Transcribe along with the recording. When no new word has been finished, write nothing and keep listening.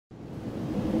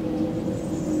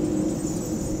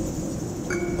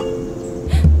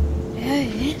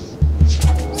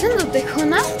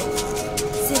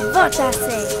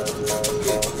Potasse!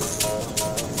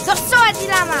 Sorsoa di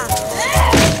lama!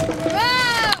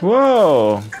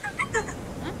 Whoa!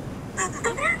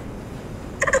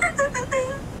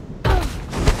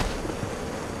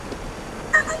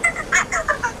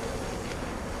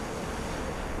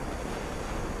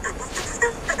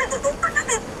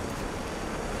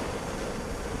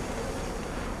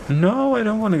 No, I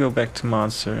don't want to go back to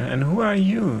Monster. And who are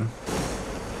you?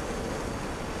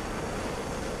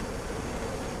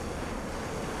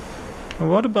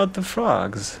 What about the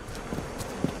frogs?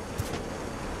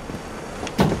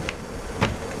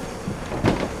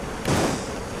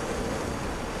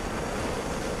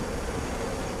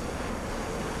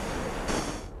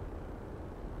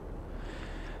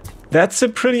 That's a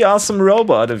pretty awesome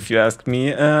robot, if you ask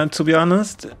me. To be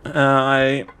honest, look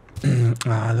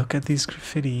at these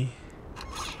graffiti.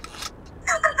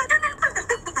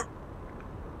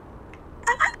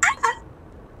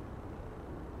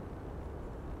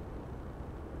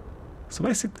 So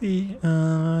basically,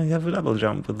 you have a double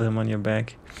jump with him on your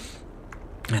back.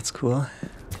 That's cool.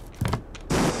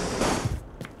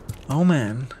 Oh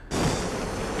man.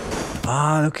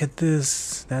 Ah, look at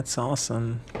this. That's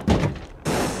awesome.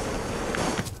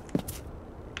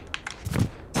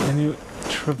 Can you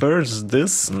traverse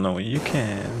this? No, you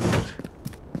can't.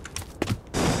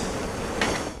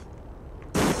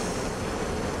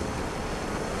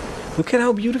 Look at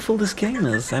how beautiful this game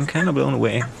is. I'm kind of blown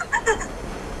away.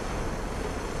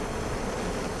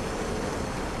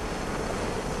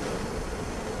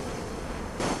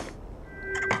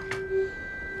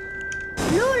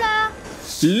 Lula!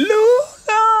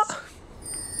 Lula!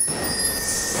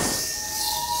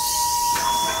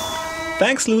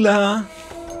 Thanks, Lula!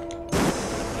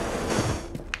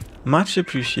 Much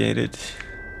appreciated.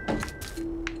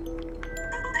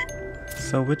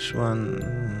 So which one?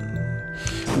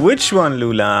 Which one,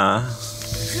 Lula?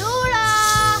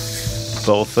 Lula!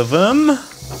 Both of them?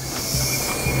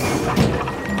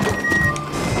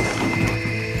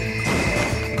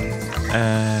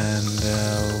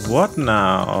 And what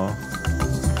now?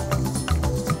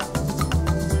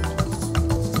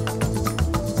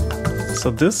 So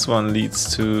this one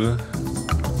leads to...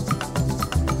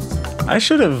 I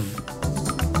should have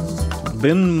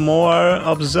been more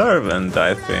observant,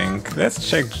 I think. Let's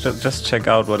just check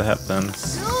out what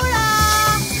happens.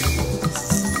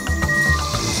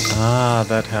 Ah,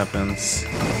 that happens.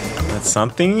 That's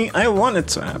something I wanted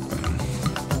to happen.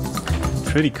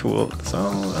 Pretty cool.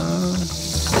 So,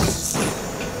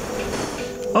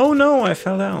 oh no, I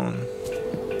fell down.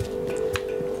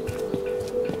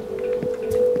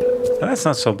 That's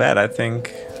not so bad, I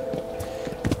think.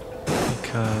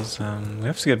 Because we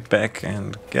have to get back,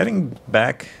 and getting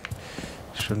back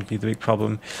shouldn't be the big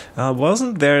problem.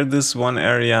 Wasn't there this one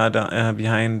area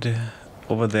behind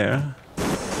over there?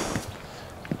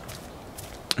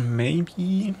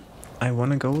 Maybe I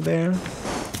want to go there.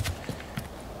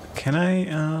 Can I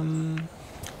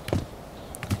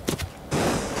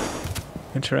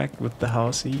interact with the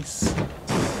houseies?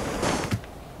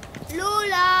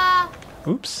 Lula!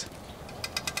 Oops.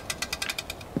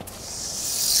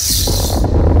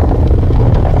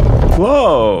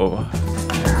 Whoa!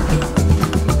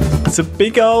 It's a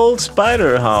big old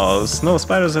spider house. No,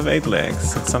 spiders have 8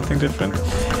 legs. It's something different.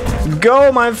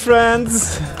 Go, my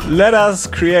friends! Let us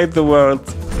create the world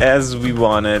as we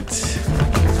want it.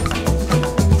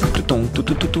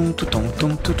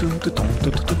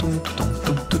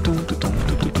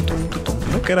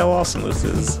 Look at how awesome this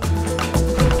is.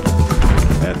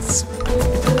 That's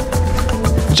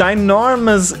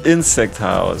ginormous insect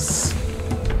house.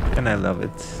 And I love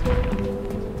it.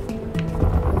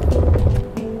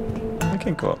 I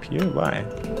can't go up here. Why?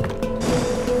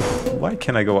 Why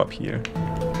can't I go up here?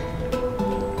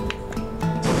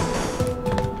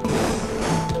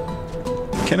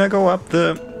 Can I go up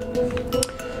the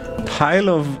pile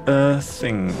of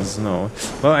things? No.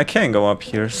 Well, I can go up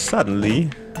here suddenly.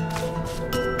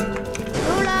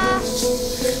 Lula!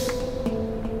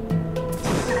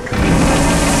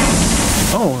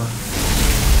 Oh.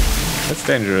 That's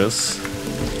dangerous.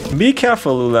 Be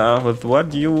careful, Lula, with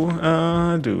what you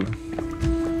do.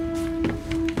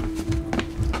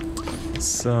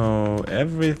 So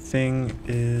everything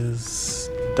is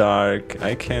dark.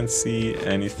 I can't see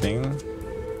anything.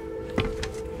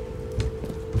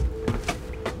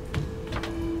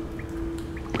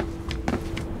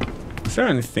 Is there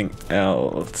anything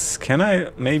else? Can I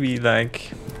maybe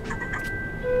like...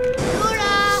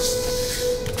 Lula!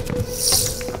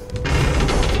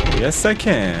 Yes, I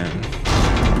can.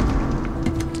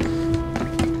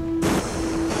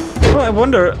 Oh, I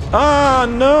wonder... Ah,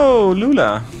 no,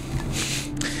 Lula.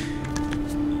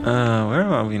 Where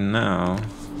are we now?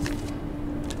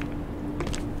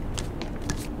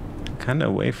 Kinda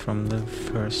away from the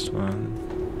first one.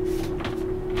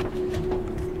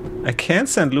 I can't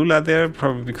send Lula there,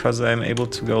 probably because I'm able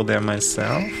to go there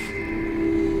myself.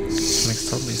 Makes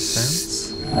totally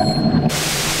sense.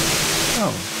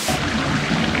 Oh.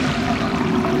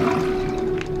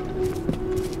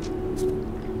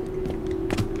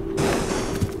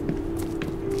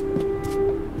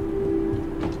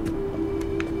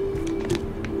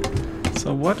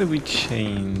 So what do we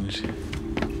change?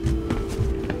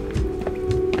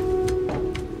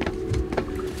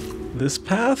 This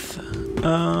path?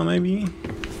 Maybe?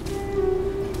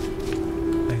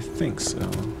 I think so.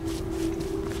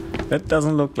 That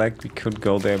doesn't look like we could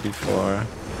go there before.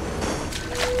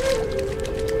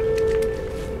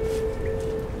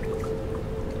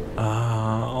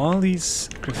 All these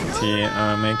graffiti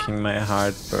are making my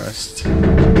heart burst.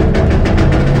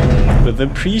 With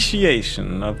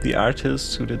appreciation of the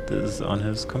artist who did this on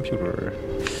his computer.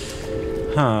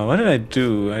 Huh, what did I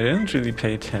do? I didn't really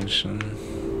pay attention.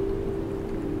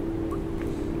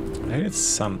 I did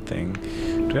something.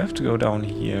 Do I have to go down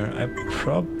here? I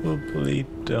probably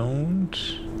don't.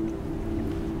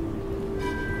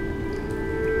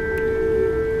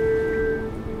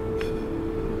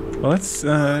 Well, let's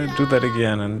do that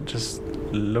again and just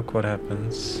look what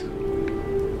happens.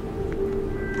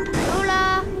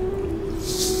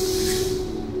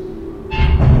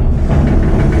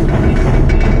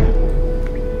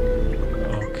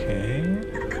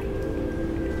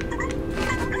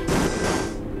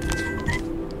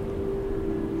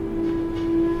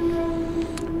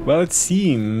 Well, it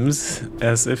seems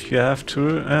as if you have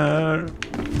to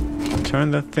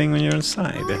turn that thing when you're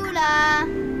inside. Lula.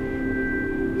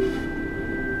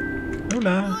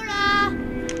 Lula.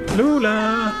 Lula.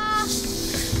 Lula.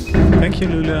 Thank you,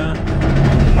 Lula.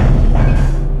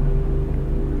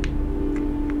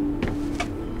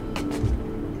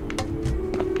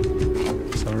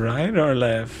 So right or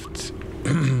left?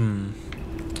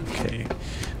 Okay.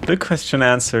 The question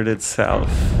answered itself.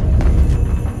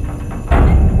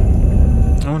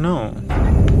 Oh no.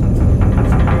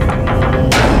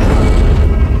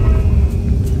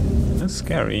 That's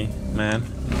scary, man.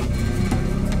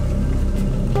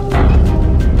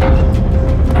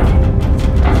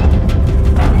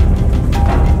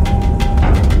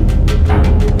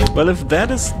 Well, if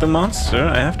that is the monster,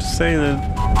 I have to say that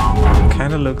it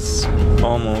kinda looks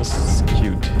almost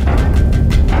cute.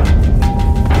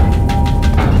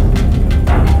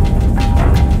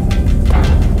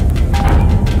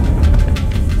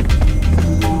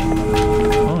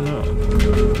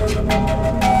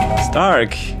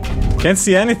 Dark. Can't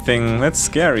see anything. That's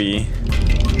scary.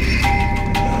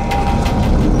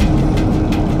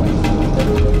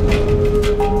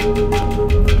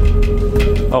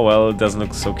 Oh well, it doesn't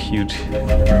look so cute.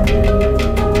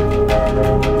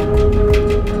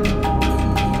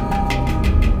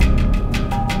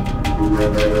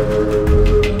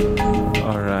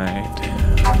 Alright.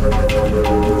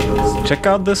 Let's check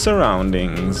out the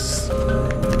surroundings.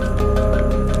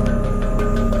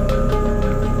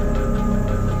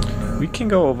 We can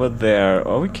go over there,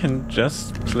 or we can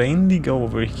just plainly go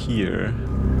over here.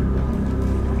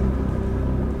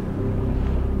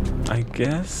 I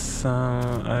guess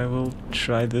I will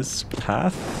try this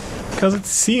path, because it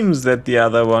seems that the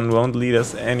other one won't lead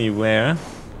us anywhere,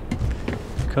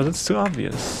 because it's too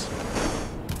obvious.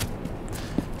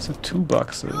 So 2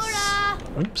 boxes.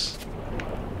 Oops.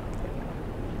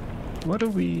 What do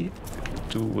we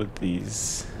do with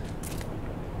these?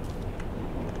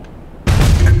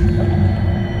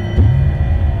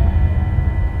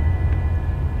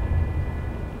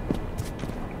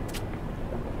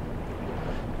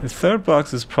 The third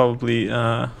box is probably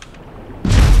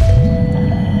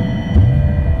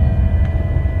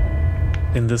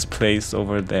in this place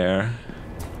over there.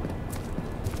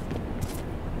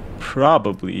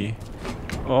 Probably.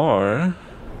 Or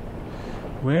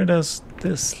where does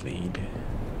this lead?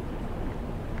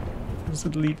 Does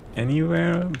it lead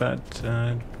anywhere but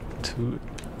to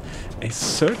a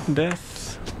certain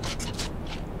death?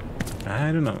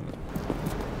 I don't know.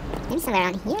 Maybe somewhere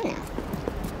around here now.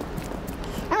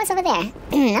 Oh, it's over there.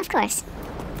 Of course.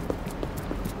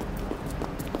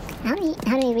 How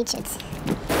do we reach it?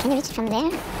 Can you reach it from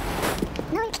there?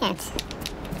 No, we can't.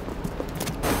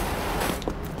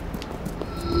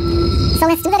 So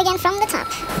let's do that again from the top.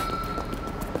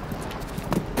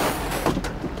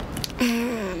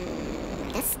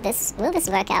 Will this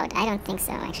work out? I don't think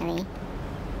so, actually.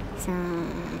 So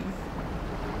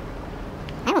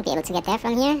I won't be able to get there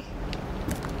from here.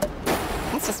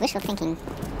 That's just wishful thinking.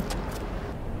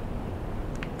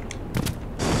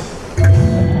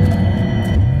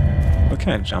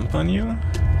 Can I jump on you?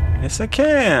 Yes, I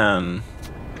can.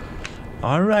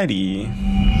 Alrighty.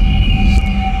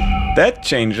 That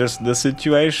changes the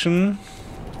situation.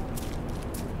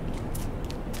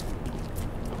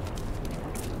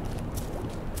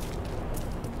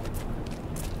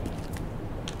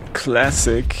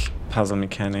 Classic puzzle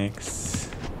mechanics.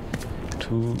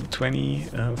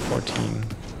 14.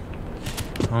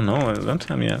 Oh no, don't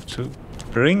tell me I have to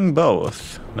bring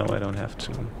both. No, I don't have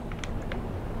to.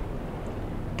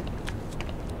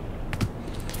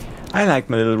 I like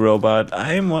my little robot.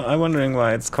 I'm wondering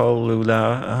why it's called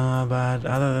Lula, but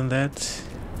other than that,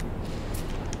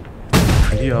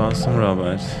 pretty awesome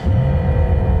robot.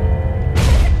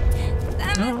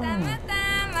 Oh.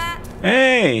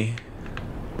 Hey!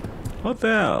 What the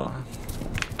hell?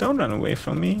 Don't run away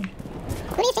from me.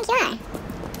 Who do you think you are?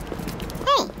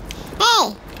 Hey!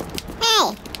 Hey! Hey!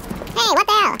 Hey, what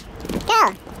the hell? Go!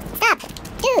 Stop!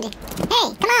 Dude! Hey,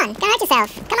 come on! Don't hurt yourself!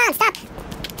 Come on, stop!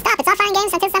 Stop, it's all fine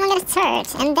games until someone gets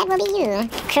hurt, and that will be you,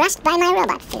 crushed by my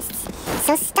robot fists.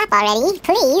 So stop already,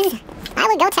 please! I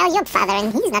will go tell your father,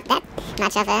 and he's not that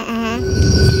much of a,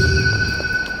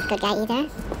 good guy either.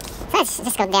 So let's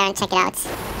just go there and check it out.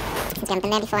 He's never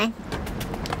been there before.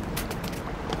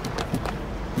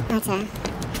 That's a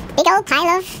big old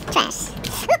pile of trash.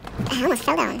 Oop, I almost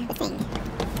fell down the thing.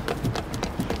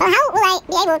 Well, how will I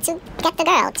be able to get the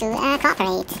girl to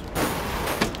cooperate?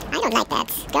 I don't like that.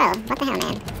 Girl, what the hell,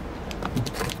 man?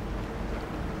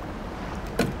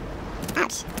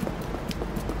 Ouch.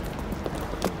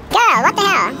 Girl, what the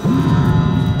hell?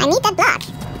 I need that block.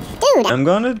 Dude! I'm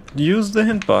gonna use the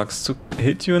hint box to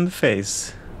hit you in the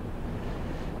face.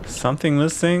 Something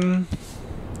missing?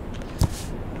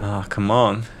 Ah, come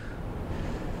on.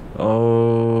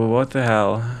 Oh, what the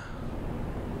hell?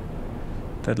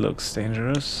 That looks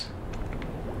dangerous.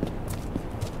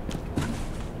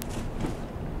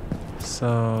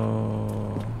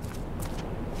 So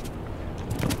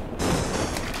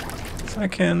I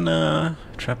can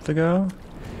trap the girl,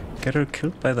 get her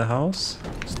killed by the house.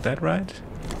 Is that right?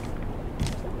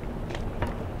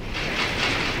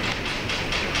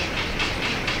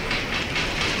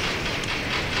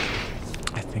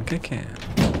 I think I can.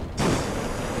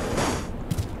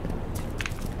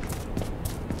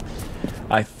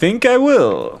 I think I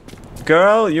will.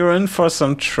 Girl, you're in for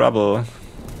some trouble.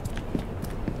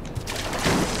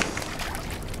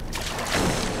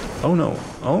 Oh no.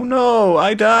 Oh no,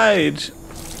 I died.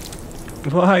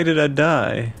 Why did I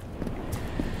die?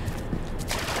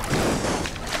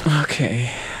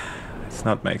 Okay. Let's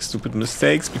not make stupid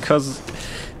mistakes, because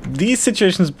these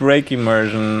situations break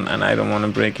immersion and I don't want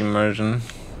to break immersion.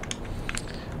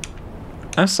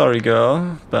 I'm sorry,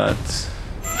 girl, but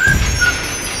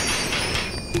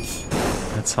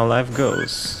that's how life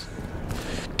goes.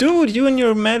 Dude, you and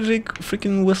your magic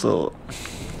freaking whistle.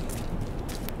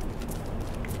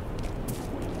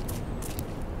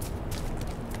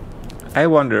 I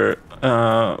wonder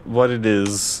what it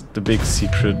is, the big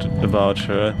secret about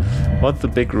her, what the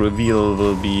big reveal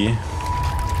will be.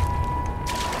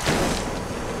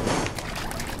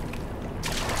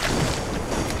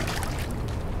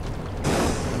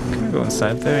 Can I go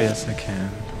inside there? Yes, I can.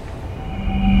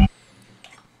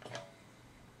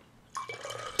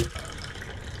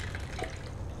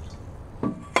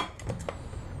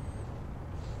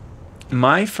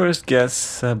 My first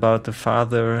guess about the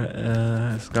father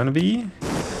is gonna be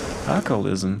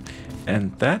alcoholism.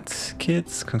 And that,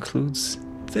 kids, concludes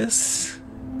this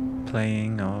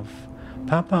playing of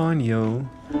Papo Yo.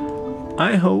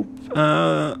 I hope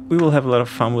we will have a lot of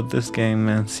fun with this game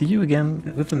and see you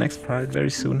again with the next part very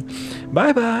soon.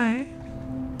 Bye bye!